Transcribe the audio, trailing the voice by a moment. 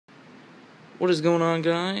What is going on,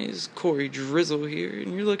 guys? Corey Drizzle here,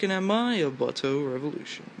 and you're looking at my Obutto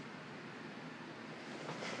R3volution.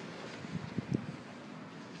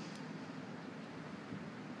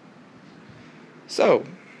 So,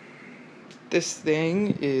 this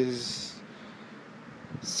thing is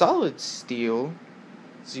solid steel,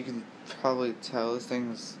 as you can probably tell. This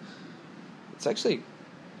thing's it's actually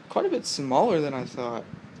quite a bit smaller than I thought.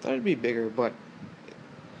 I thought it'd be bigger, but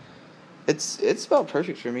it's about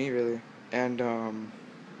perfect for me, really. And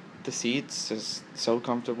the seat's just so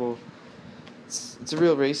comfortable. It's a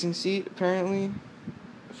real racing seat, apparently,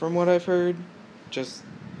 from what I've heard. Just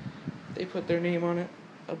they put their name on it,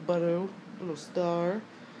 Obutto, little star.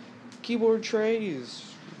 Keyboard tray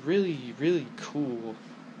is really, really cool.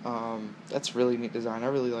 That's really neat design. I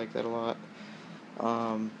really like that a lot.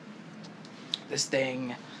 This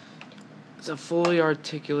thing is a fully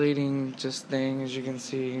articulating just thing, as you can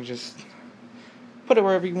see. You just put it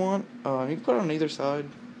wherever you want. You can put it on either side.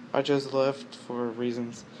 I chose the left for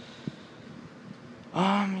reasons.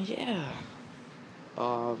 Yeah.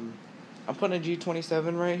 I'm putting a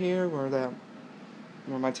G27 right here where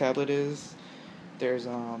my tablet is. There's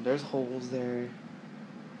holes there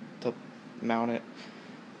to mount it,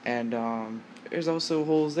 and there's also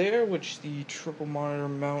holes there which the triple monitor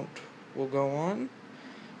mount will go on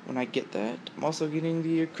when I get that. I'm also getting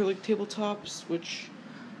the acrylic tabletops, which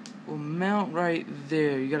will mount right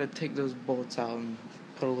there. You gotta take those bolts out and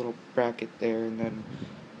put a little bracket there, and then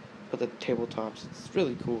put the tabletops. It's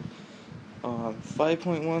really cool.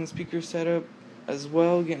 5.1 speaker setup as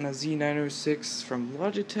well. Getting a Z906 from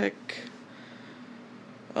Logitech.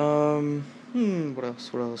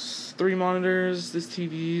 What else? 3 monitors. This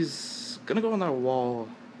TV's gonna go on that wall.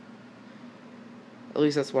 At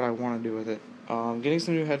least that's what I want to do with it. Getting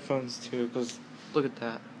some new headphones too, because look at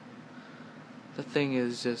that. The thing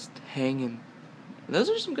is just hanging. And those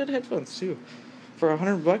are some good headphones too. For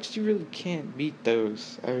 $100, you really can't beat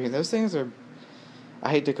those. I mean, those things are,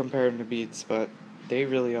 I hate to compare them to Beats, but they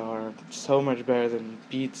really are so much better than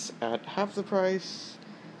Beats at half the price.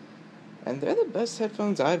 And they're the best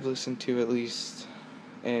headphones I've listened to, at least.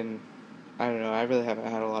 And I don't know, I really haven't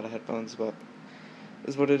had a lot of headphones, but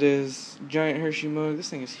is what it is. Giant Hershey mug. This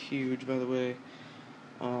thing is huge, by the way.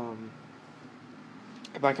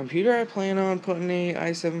 My computer, I plan on putting a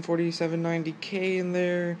i7-4790K in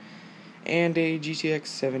there, and a GTX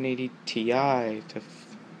 780 Ti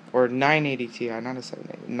or 980 Ti, not a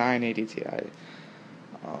 780, 980 Ti,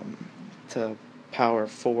 to power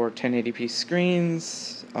 4 1080p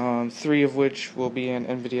screens, 3 of which will be in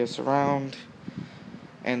NVIDIA Surround,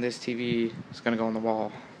 and this TV is gonna go on the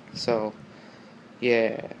wall. So,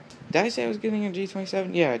 yeah. Did I say I was getting a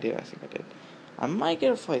G27? Yeah, I did. I think I did. I might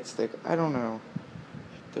get a flight stick. I don't know.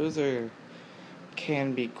 Those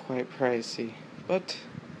can be quite pricey, but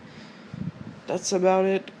that's about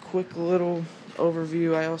it. Quick little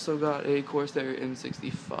overview. I also got a Corsair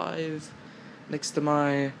M65 next to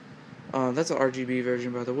my, that's an RGB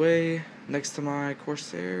version, by the way, next to my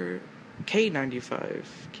Corsair K95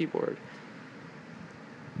 keyboard.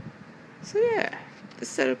 So yeah, the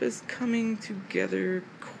setup is coming together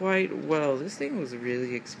quite well. This thing was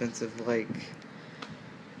really expensive. Like,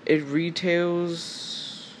 it retails,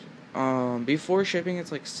 before shipping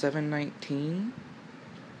it's like $719,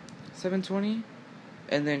 $720,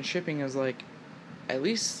 and then shipping is like, at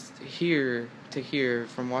least here to here,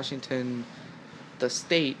 from Washington, the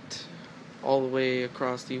state, all the way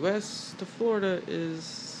across the US to Florida,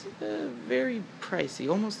 is very pricey,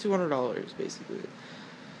 almost $200 basically.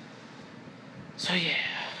 So yeah,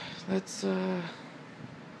 that's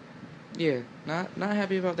not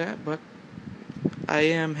happy about that, but I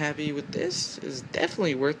am happy with this. It's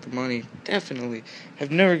definitely worth the money. Definitely. Have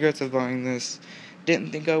no regrets of buying this.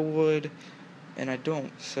 Didn't think I would, and I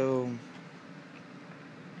don't. So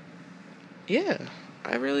yeah,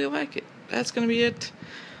 I really like it. That's gonna be it.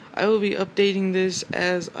 I will be updating this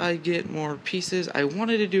as I get more pieces. I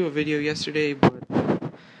wanted to do a video yesterday, but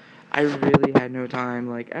I really had no time.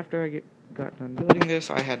 Like, after I got done building this,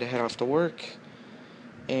 I had to head off to work,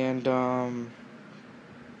 and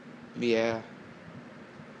yeah,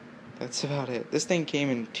 that's about it. This thing came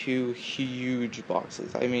in 2 huge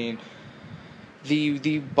boxes. I mean,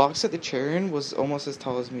 the box that the chair in was almost as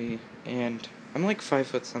tall as me, and I'm like 5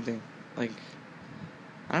 foot something. Like,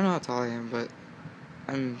 I don't know how tall I am, but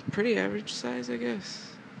I'm pretty average size, I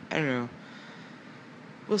guess. I don't know.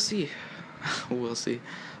 We'll see. We'll see.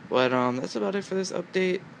 But that's about it for this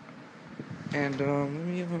update. And let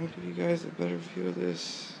me give you guys a better view of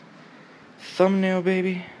this thumbnail,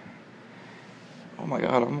 baby. Oh my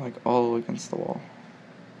god, I'm like all against the wall.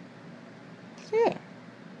 So yeah,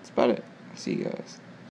 that's about it. See you guys.